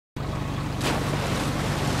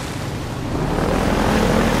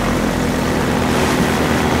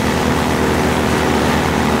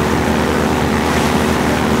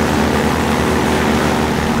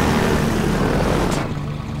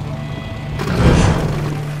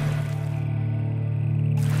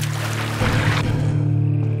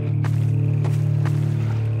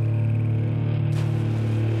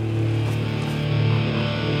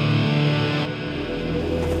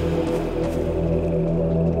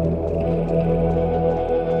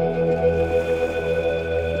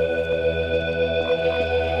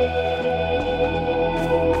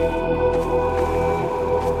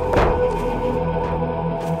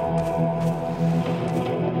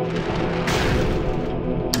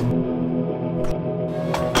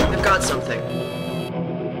got something.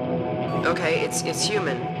 Okay, it's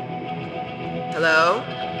human. Hello?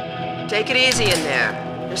 Take it easy in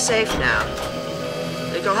there. You're safe now.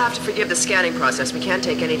 You'll have to forgive the scanning process. We can't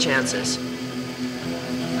take any chances.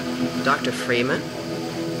 Dr. Freeman?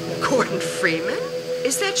 Gordon Freeman?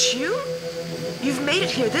 Is that you? You've made it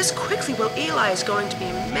here this quickly. Well, Eli is going to be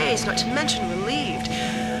amazed, not to mention relieved.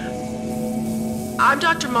 I'm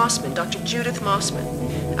Dr. Mossman, Dr. Judith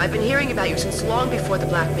Mossman. I've been hearing about you since long before the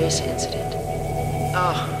Black Mesa incident.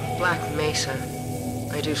 Oh, Black Mesa.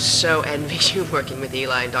 I do so envy you working with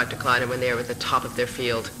Eli and Dr. Kleiner when they were at the top of their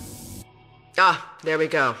field. Ah, there we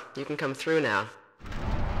go. You can come through now.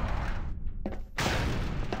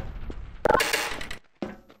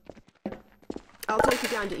 I'll take you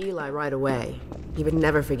down to Eli right away. He would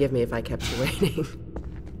never forgive me if I kept you waiting.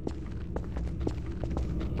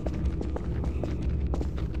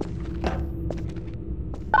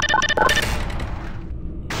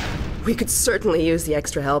 We could certainly use the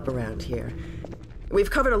extra help around here. We've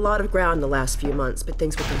covered a lot of ground in the last few months, but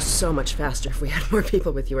things would go so much faster if we had more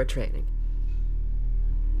people with your training.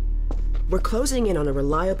 We're closing in on a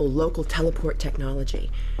reliable local teleport technology.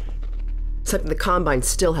 Something the Combine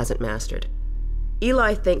still hasn't mastered.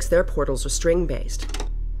 Eli thinks their portals are string-based,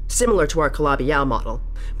 similar to our Calabi-Yau model,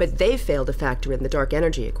 but they've failed to factor in the dark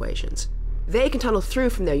energy equations. They can tunnel through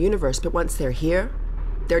from their universe, but once they're here,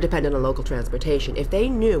 they're dependent on local transportation. If they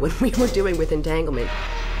knew what we were doing with entanglement...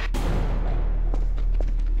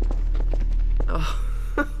 Oh.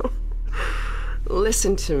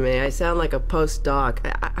 Listen to me. I sound like a postdoc.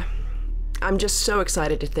 I'm just so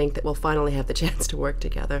excited to think that we'll finally have the chance to work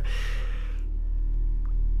together.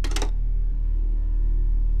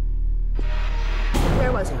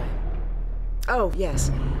 Where was I? Oh,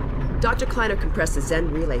 yes. Dr. Kleiner compressed the Zen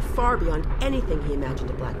relay far beyond anything he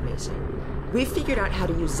imagined at Black Mesa. We figured out how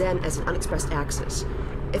to use Zen as an unexpressed axis,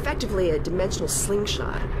 effectively a dimensional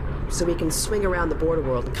slingshot, so we can swing around the border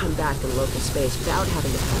world and come back in local space without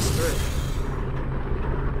having to pass through.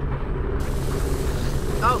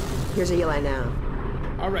 Oh, here's Eli now.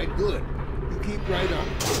 All right, good. You keep right on.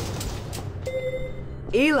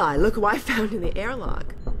 Eli, look who I found in the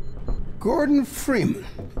airlock. Gordon Freeman.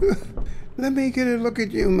 Let me get a look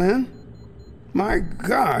at you, man. My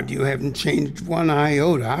God, you haven't changed one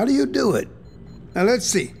iota. How do you do it? Now, let's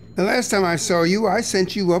see. The last time I saw you, I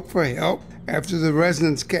sent you up for help after the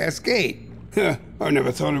resonance cascade. I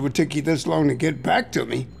never thought it would take you this long to get back to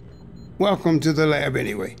me. Welcome to the lab,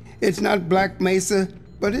 anyway. It's not Black Mesa,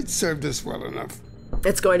 but it served us well enough.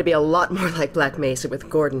 It's going to be a lot more like Black Mesa with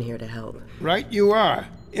Gordon here to help. Right you are.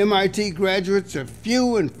 MIT graduates are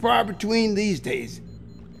few and far between these days.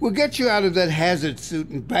 We'll get you out of that hazard suit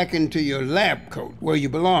and back into your lab coat where you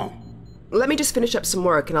belong. Let me just finish up some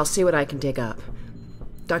work and I'll see what I can dig up.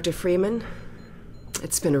 Dr. Freeman,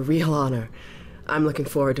 it's been a real honor. I'm looking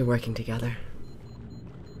forward to working together.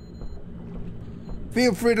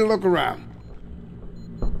 Feel free to look around.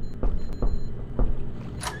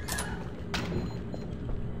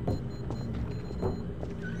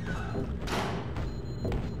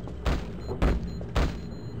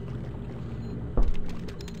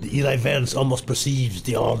 Eli Vance almost perceives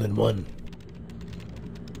the all-in-one.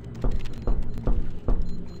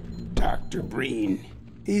 Dr. Breen.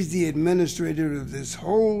 He's the administrator of this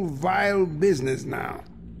whole vile business now.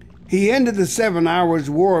 He ended the 7 Hours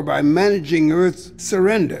War by managing Earth's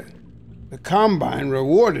surrender. The Combine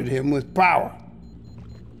rewarded him with power.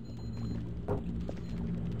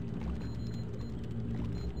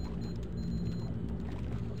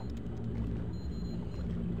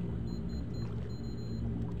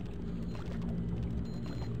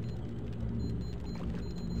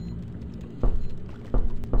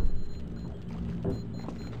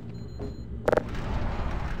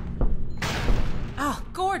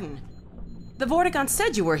 Gordon, the Vortigaunt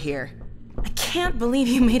said you were here. I can't believe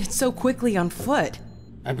you made it so quickly on foot.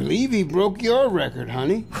 I believe he broke your record,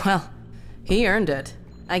 honey. Well, he earned it.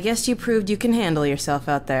 I guess you proved you can handle yourself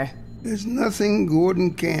out there. There's nothing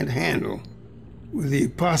Gordon can't handle, with the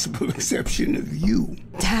possible exception of you.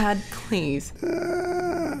 Dad, please.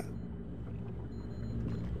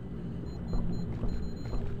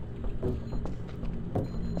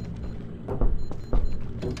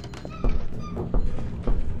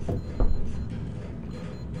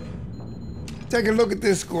 Take a look at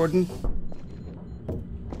this, Gordon.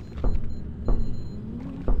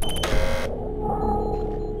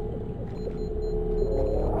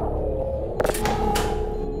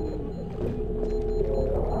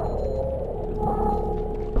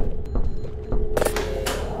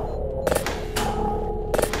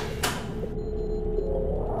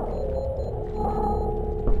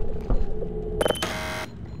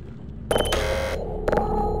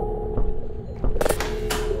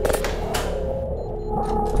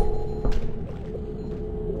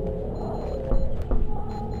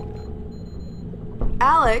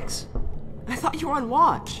 Alex? I thought you were on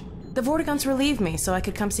watch. The Vortigaunts relieved me so I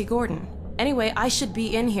could come see Gordon. Anyway, I should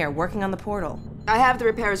be in here working on the portal. I have the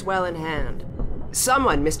repairs well in hand.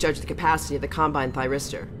 Someone misjudged the capacity of the Combine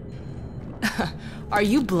thyristor. Are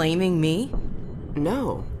you blaming me?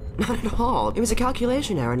 No, not at all. It was a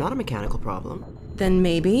calculation error, not a mechanical problem. Then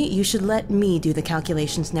maybe you should let me do the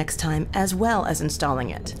calculations next time, as well as installing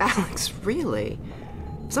it. Alex, really?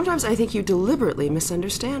 Sometimes I think you deliberately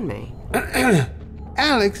misunderstand me.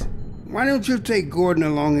 Alex, why don't you take Gordon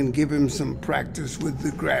along and give him some practice with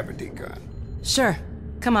the gravity gun? Sure.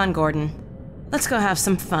 Come on, Gordon. Let's go have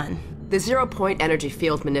some fun. The zero-point energy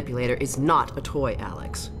field manipulator is not a toy,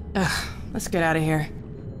 Alex. Ugh, let's get out of here.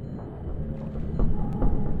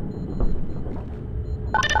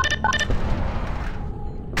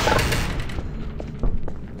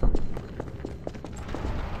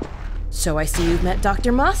 So I see you've met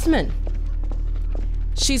Dr. Mossman.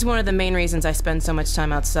 She's one of the main reasons I spend so much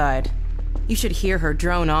time outside. You should hear her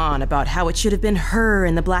drone on about how it should have been her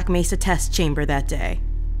in the Black Mesa test chamber that day.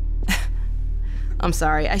 I'm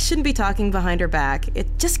sorry, I shouldn't be talking behind her back.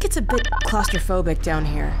 It just gets a bit claustrophobic down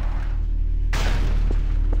here.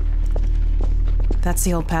 That's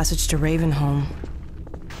the old passage to Ravenholm.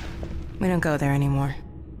 We don't go there anymore.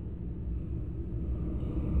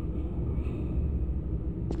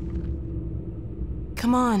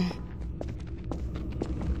 Come on.